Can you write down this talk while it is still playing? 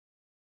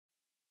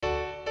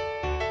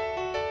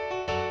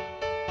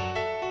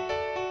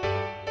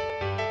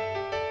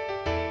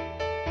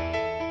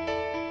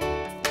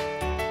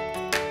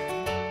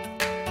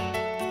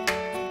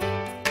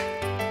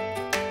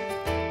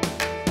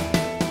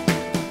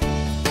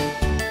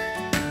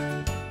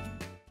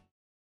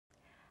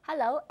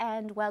Hello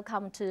and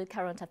welcome to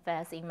Current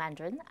Affairs in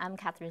Mandarin. I'm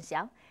Catherine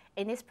Xiang.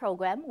 In this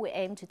program, we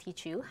aim to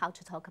teach you how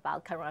to talk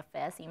about current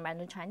affairs in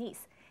Mandarin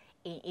Chinese.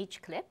 In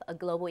each clip, a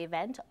global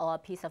event or a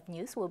piece of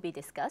news will be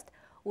discussed.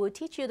 We'll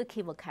teach you the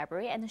key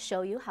vocabulary and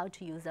show you how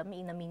to use them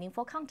in a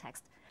meaningful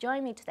context.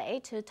 Join me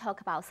today to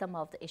talk about some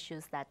of the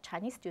issues that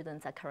Chinese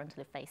students are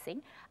currently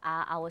facing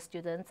are our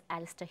students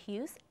Alistair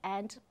Hughes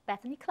and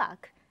Bethany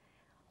Clark.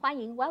 欢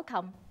迎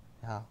welcome.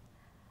 你好。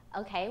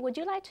 Okay, would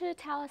you like to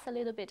tell us a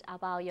little bit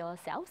about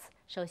yourselves?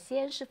 首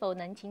先，是否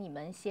能请你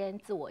们先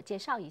自我介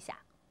绍一下？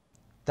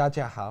大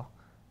家好，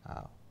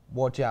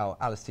我叫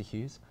Alistair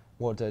Hughes，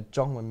 我的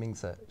中文名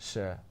字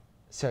是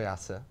小亚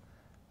瑟，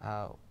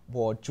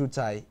我住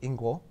在英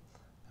国，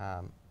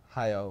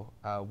还有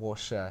我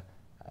是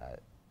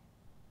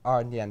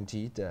2年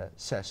级的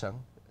学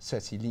生，学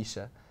习历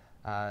史，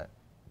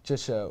这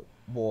是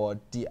我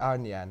第2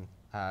年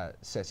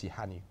学习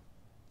汉语。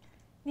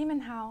你们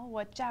好，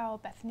我叫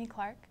Bethany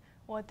Clark。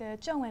 我的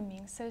中文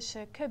名字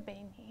是柯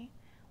贝尼，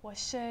我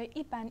是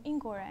一半英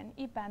国人，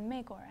一半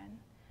美国人。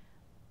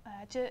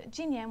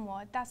今年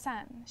我大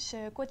3，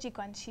是国际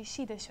关系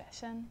系的学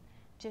生，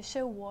这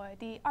是我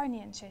第2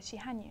年学习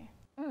汉语。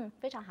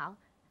非常好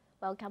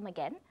 ，Welcome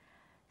again.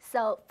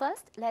 So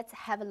first, let's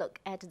have a look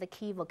at the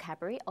key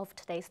vocabulary of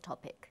today's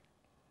topic.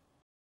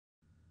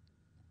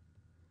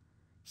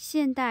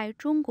 现代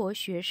中国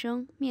学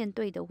生面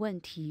对的问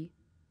题：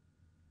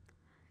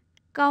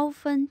高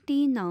分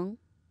低能。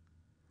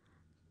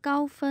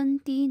 高分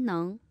低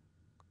能。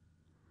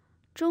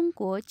中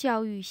国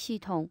教育系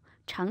统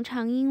常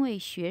常因为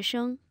学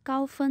生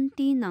高分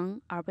低能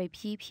而被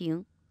批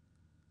评。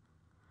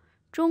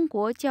中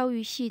国教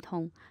育系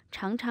统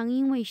常常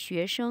因为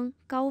学生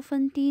高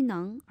分低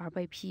能而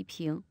被批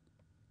评。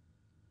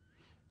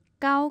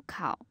高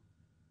考，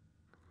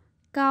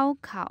高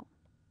考。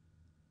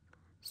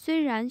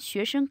虽然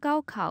学生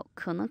高考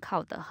可能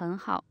考得很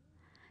好，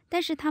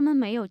但是他们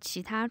没有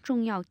其他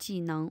重要技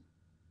能。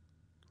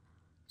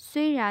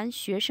 虽然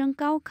学生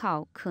高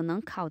考可能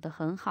考得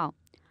很好，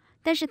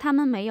但是他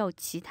们没有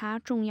其他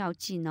重要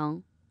技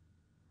能。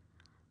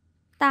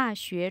大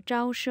学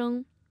招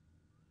生，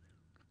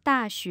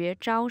大学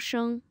招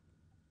生。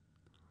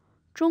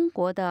中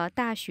国的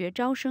大学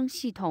招生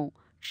系统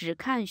只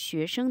看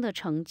学生的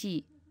成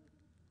绩。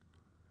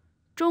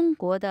中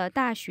国的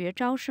大学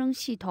招生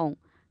系统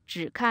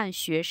只看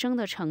学生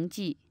的成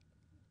绩。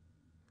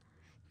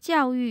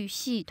教育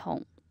系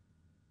统，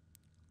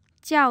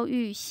教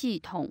育系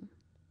统。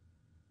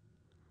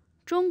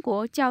 中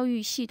国教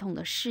育系统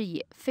的视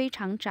野非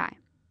常窄。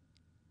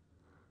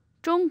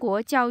中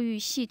国教育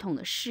系统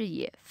的视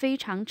野非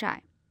常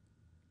窄。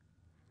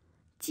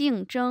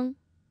竞争，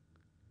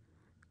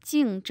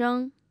竞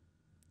争。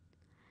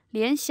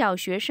连小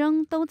学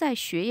生都在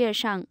学业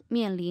上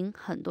面临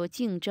很多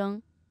竞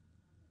争。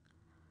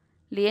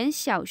连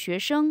小学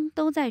生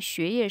都在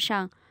学业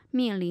上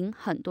面临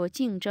很多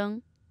竞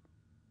争。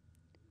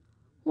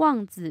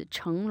望子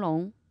成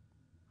龙，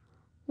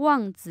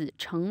望子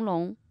成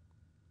龙。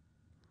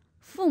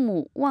 父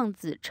母望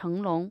子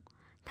成龙，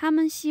他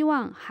们希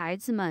望孩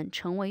子们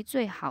成为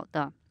最好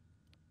的。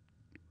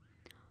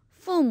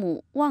父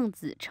母望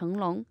子成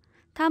龙，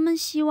他们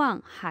希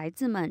望孩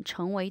子们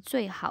成为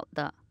最好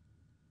的。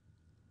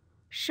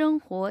生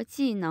活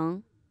技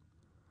能，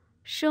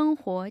生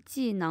活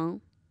技能。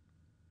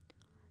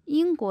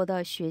英国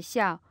的学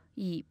校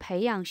以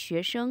培养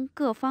学生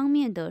各方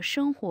面的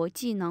生活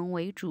技能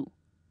为主。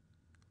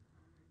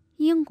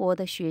英国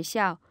的学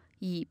校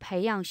以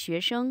培养学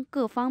生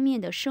各方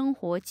面的生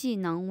活技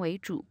能为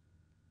主。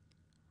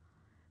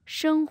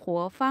生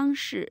活方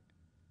式，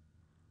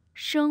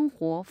生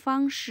活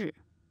方式。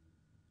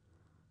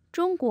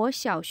中国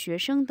小学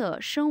生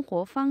的生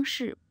活方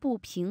式不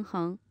平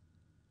衡。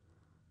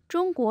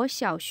中国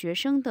小学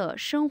生的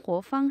生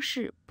活方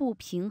式不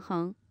平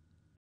衡。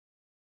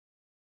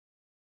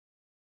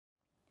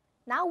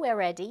 Now we're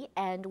ready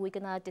and we're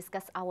gonna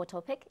discuss our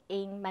topic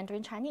in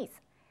Mandarin Chinese.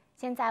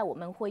 现在我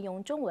们会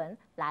用中文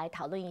来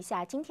讨论一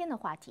下今天的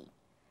话题。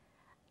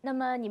那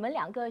么你们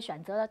2个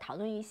选择了讨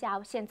论一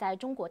下现在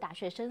中国大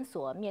学生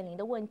所面临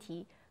的问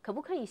题，可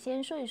不可以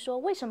先说一说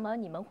为什么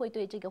你们会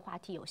对这个话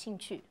题有兴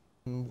趣？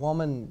我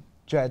们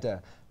觉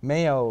得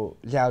没有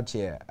了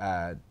解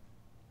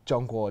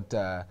中国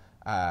的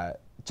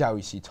教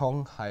育系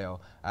统，还有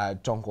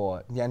中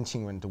国年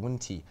轻人的问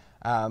题，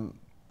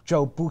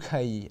就不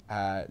可以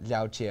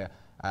了解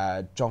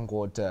中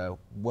国的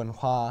文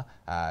化、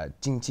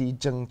经济、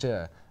政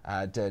治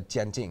的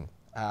前进，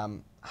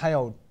还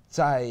有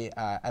在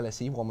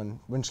LSE 我们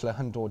认识了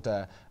很多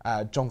的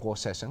中国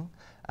学生，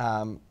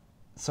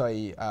所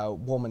以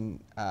我们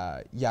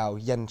要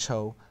研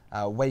究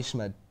为什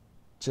么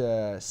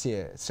这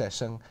些学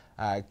生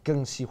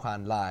更喜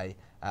欢来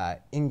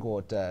英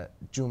国的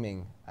著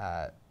名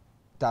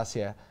大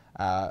学，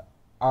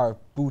而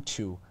不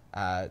去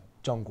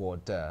中国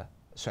的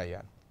学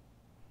院。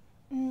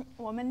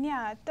 我们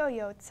俩都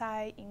有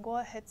在英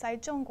国和在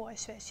中国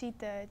学习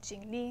的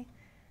经历。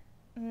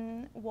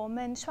我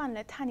们选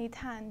了谈一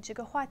谈这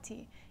个话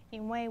题，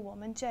因为我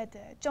们觉得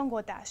中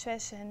国大学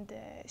生的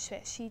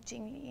学习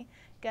经历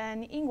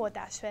跟英国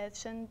大学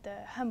生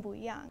的很不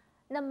一样。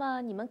那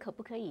么你们可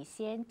不可以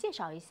先介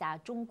绍一下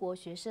中国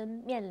学生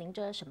面临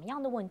着什么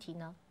样的问题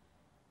呢？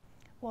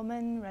我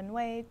们认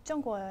为中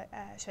国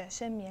学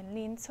生面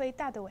临最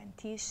大的问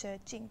题是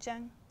竞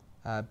争。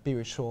比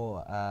如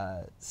说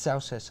小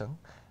学生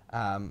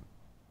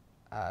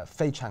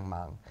非常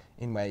忙，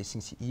因为星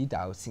期一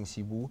到星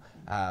期五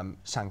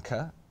上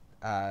课，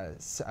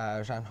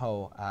然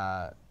后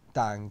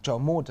当周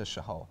末的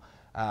时候，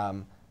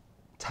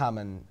他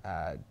们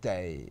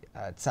得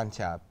参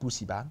加补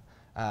习班。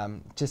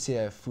这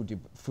些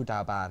辅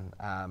导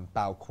班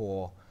包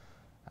括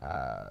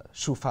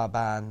书法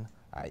班、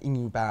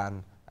英语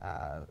班、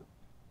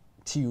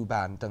体育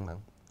班等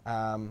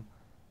等。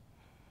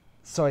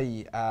所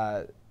以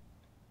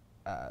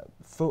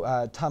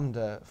他们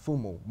的父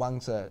母望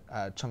着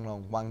成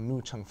龙望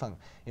女成凤，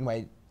因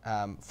为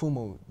父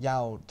母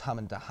要他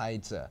们的孩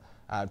子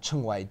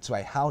成为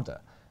最好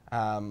的。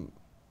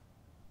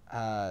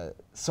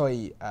所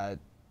以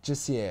这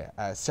些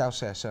小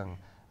学生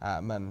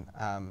们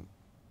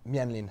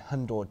面临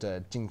很多的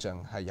竞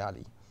争和压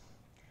力。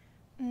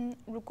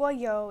如果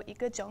有一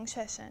个中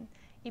学生，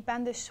一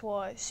般的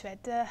说学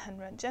得很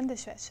认真的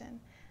学生，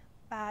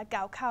把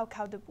高考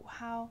考得不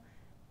好，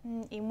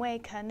因为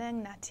可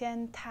能那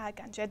天他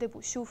感觉得不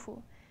舒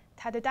服，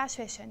他的大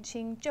学申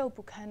请就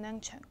不可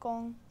能成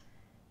功。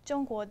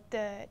中国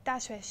的大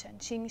学申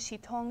请系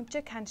统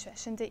只看学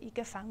生的一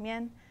个方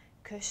面，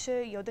可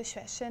是有的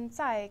学生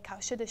在考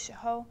试的时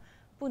候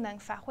不能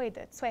发挥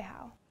得最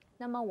好。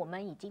那么我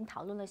们已经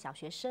讨论了小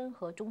学生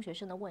和中学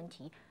生的问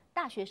题，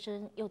大学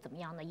生又怎么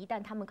样呢？一旦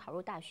他们考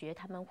入大学，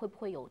他们会不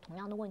会有同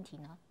样的问题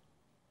呢？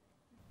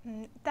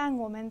当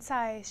我们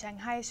在上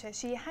海学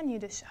习汉语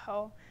的时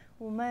候，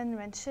我们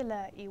认识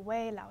了一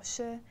位老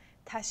师，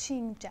他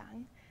姓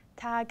张，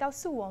他告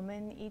诉我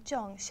们一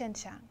种现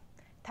象。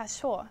他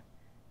说，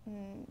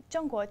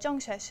中国中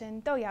学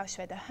生都要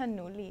学得很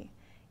努力，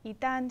一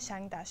旦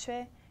上大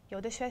学，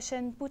有的学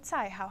生不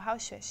再好好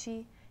学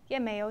习，也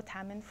没有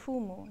他们父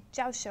母、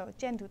教授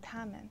监督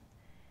他们，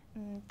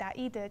大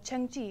一的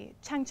成绩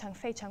常常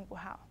非常不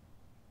好。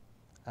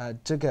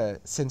这个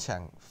现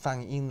象反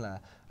映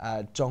了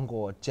中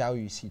国教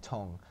育系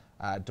统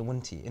的问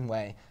题，因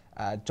为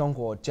中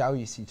国教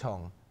育系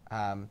统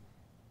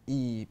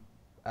以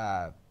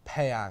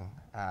培养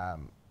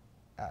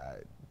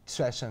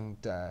学生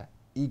的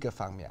一个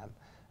方面，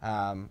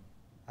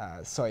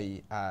所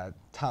以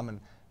他们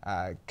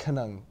可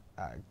能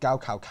高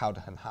考考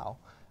得很好，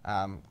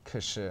可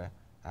是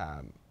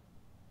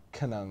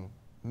可能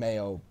没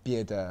有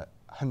别的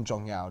很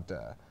重要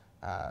的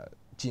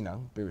技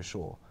能，比如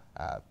说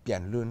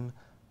辩论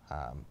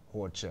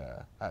或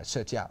者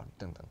社交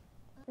等等。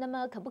那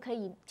么可不可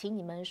以请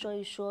你们说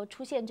一说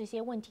出现这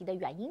些问题的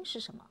原因是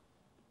什么？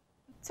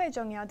最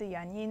重要的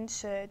原因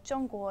是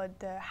中国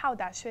的好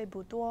大学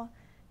不多，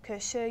可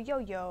是又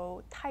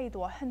有太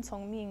多很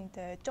聪明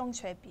的中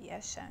学毕业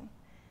生。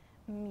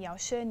要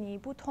是你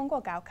不通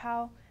过高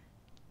考，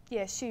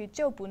也许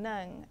就不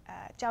能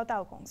找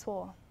到工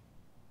作。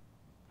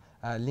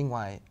另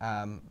外，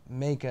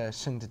每个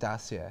省的大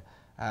学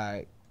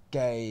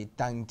给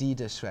当地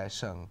的学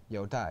生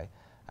优待，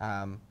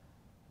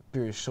比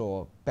如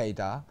说北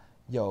大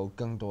有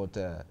更多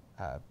的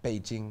北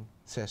京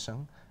学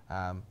生，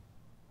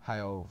还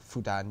有复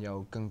旦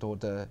有更多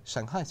的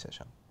上海学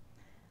生。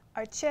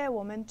而且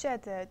我们觉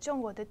得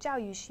中国的教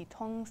育系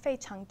统非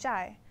常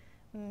窄，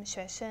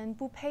学生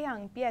不培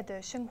养别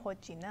的生活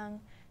技能，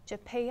只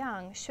培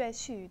养学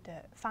习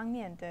的方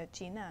面的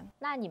技能。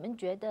那你们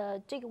觉得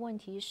这个问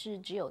题是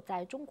只有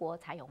在中国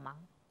才有吗？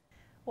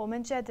我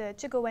们觉得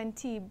这个问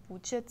题不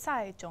止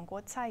在中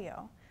国才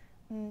有，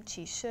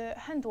其实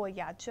很多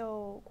亚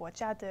洲国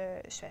家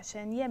的学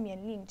生也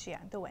面临这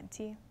样的问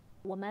题。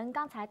我们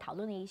刚才讨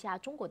论了一下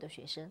中国的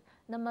学生，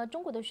那么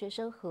中国的学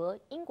生和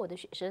英国的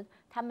学生，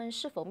他们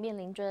是否面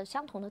临着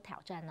相同的挑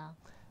战呢？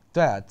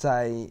对啊，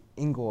在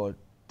英国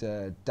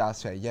的大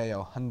学也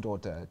有很多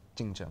的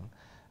竞争，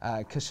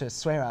可是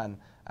虽然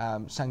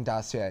上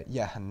大学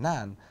也很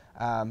难，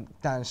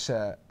但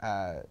是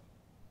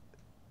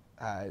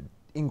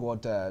英国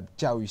的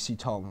教育系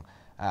统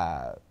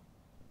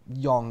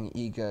用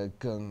一个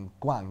更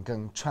广、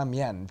更全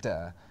面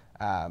的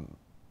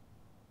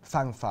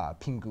方法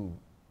评估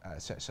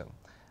学生。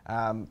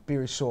比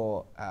如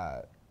说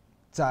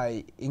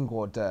在英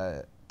国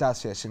的大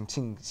学申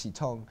请系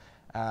统，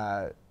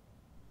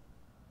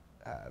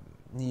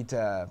你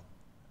的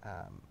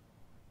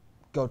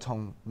沟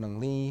通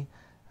能力、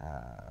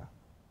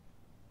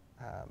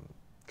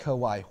课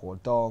外活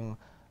动、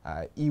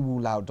义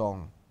务劳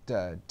动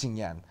的经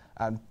验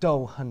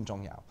都很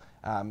重要。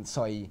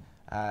所以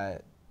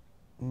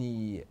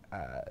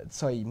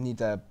你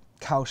的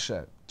考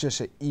试只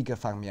是一个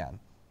方面。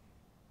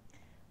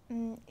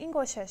英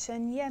国学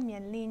生也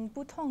面临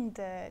不同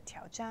的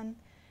挑战，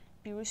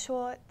比如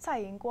说在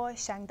英国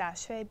上大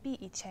学比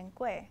以前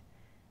贵，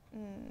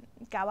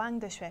高昂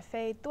的学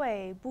费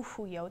对不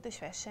富有的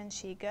学生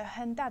是一个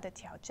很大的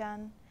挑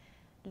战。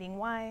另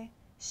外，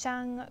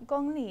上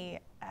公立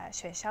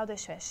学校的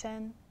学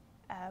生，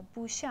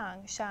不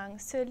像上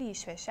私立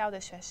学校的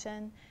学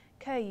生，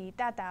可以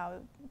达到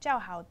较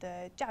好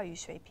的教育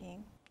水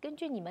平。根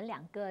据你们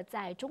两个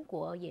在中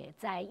国也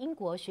在英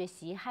国学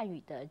习汉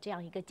语的这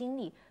样一个经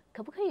历，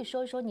可不可以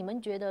说一说你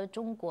们觉得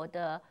中国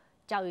的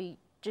教育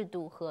制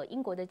度和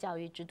英国的教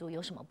育制度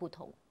有什么不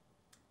同？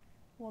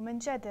我们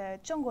觉得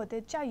中国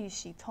的教育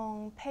系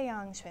统培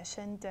养学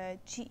生的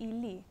记忆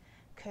力，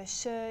可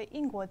是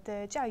英国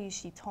的教育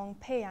系统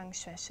培养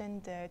学生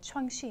的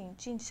创新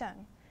精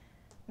神。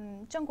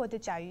中国的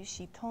教育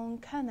系统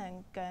可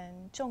能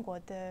跟中国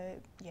的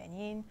原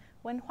因、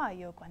文化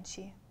有关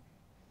系。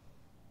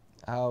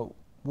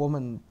我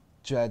们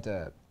觉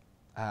得，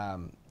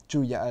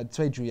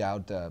最主要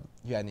的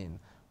原因，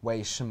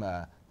为什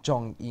么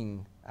中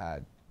英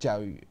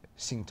教育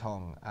系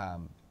统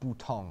不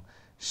同，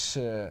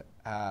是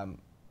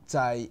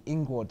在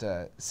英国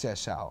的学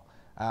校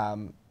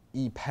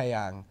以培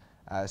养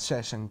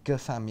学生各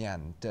方面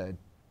的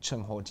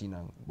生活技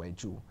能为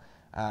主，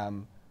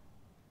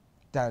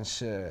但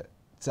是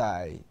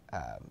在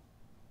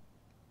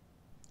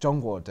中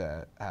国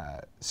的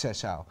学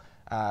校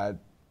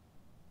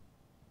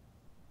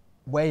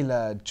为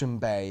了准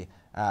备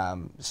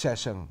学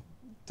生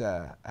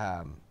的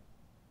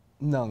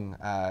能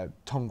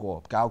通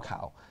过高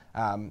考，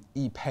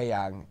以培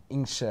养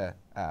应试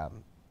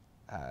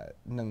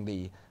能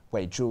力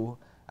为主，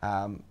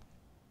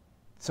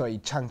所以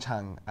常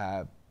常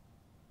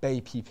被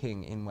批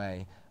评，因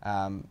为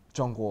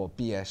中国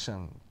毕业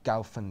生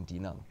高分低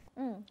能。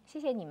谢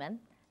谢你们。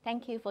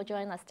Thank you for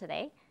joining us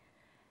today.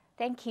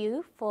 Thank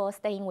you for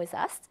staying with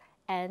us.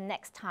 And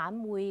next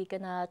time we're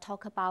gonna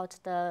talk about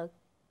the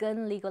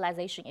gun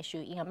legalization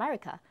issue in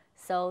America.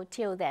 So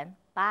till then,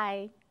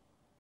 bye.